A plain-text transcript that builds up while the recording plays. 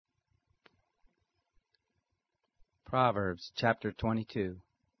Proverbs chapter 22.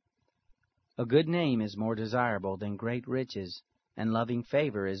 A good name is more desirable than great riches, and loving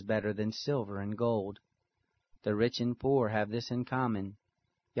favor is better than silver and gold. The rich and poor have this in common: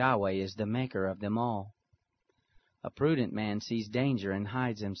 Yahweh is the maker of them all. A prudent man sees danger and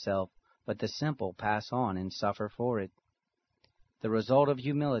hides himself, but the simple pass on and suffer for it. The result of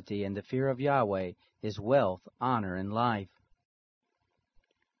humility and the fear of Yahweh is wealth, honor, and life.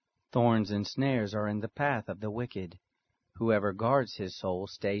 Thorns and snares are in the path of the wicked. Whoever guards his soul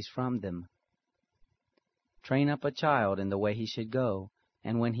stays from them. Train up a child in the way he should go,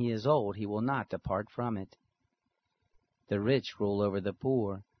 and when he is old he will not depart from it. The rich rule over the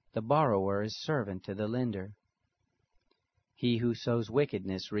poor, the borrower is servant to the lender. He who sows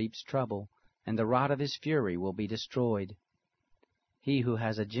wickedness reaps trouble, and the rod of his fury will be destroyed. He who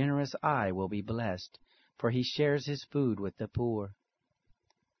has a generous eye will be blessed, for he shares his food with the poor.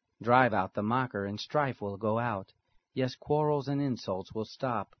 Drive out the mocker, and strife will go out. Yes, quarrels and insults will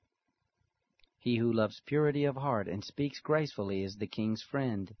stop. He who loves purity of heart and speaks gracefully is the king's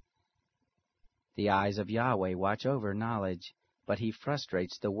friend. The eyes of Yahweh watch over knowledge, but he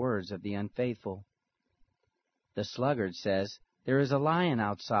frustrates the words of the unfaithful. The sluggard says, "There is a lion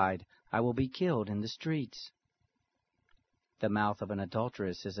outside. I will be killed in the streets." The mouth of an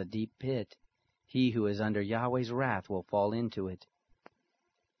adulteress is a deep pit. He who is under Yahweh's wrath will fall into it.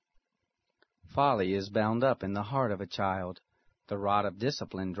 Folly is bound up in the heart of a child. The rod of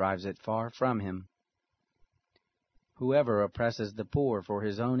discipline drives it far from him. Whoever oppresses the poor for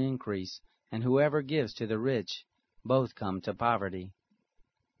his own increase, and whoever gives to the rich, both come to poverty.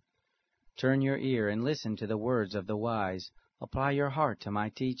 Turn your ear and listen to the words of the wise. Apply your heart to my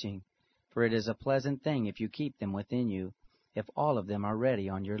teaching, for it is a pleasant thing if you keep them within you, if all of them are ready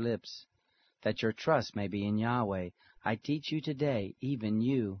on your lips. That your trust may be in Yahweh, I teach you today, even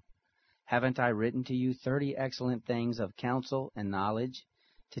you. Haven't I written to you 30 excellent things of counsel and knowledge,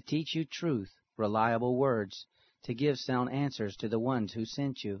 to teach you truth, reliable words, to give sound answers to the ones who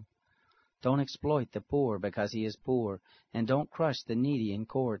sent you? Don't exploit the poor because he is poor, and don't crush the needy in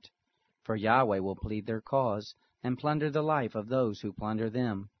court, for Yahweh will plead their cause and plunder the life of those who plunder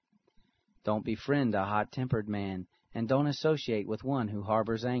them. Don't befriend a hot-tempered man, and don't associate with one who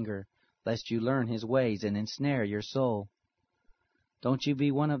harbors anger, lest you learn his ways and ensnare your soul. Don't you be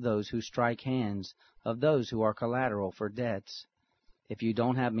one of those who strike hands, of those who are collateral for debts. If you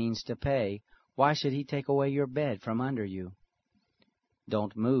don't have means to pay, why should he take away your bed from under you?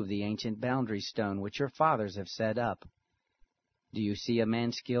 Don't move the ancient boundary stone which your fathers have set up. Do you see a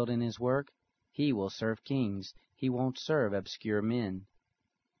man skilled in his work? He will serve kings. He won't serve obscure men.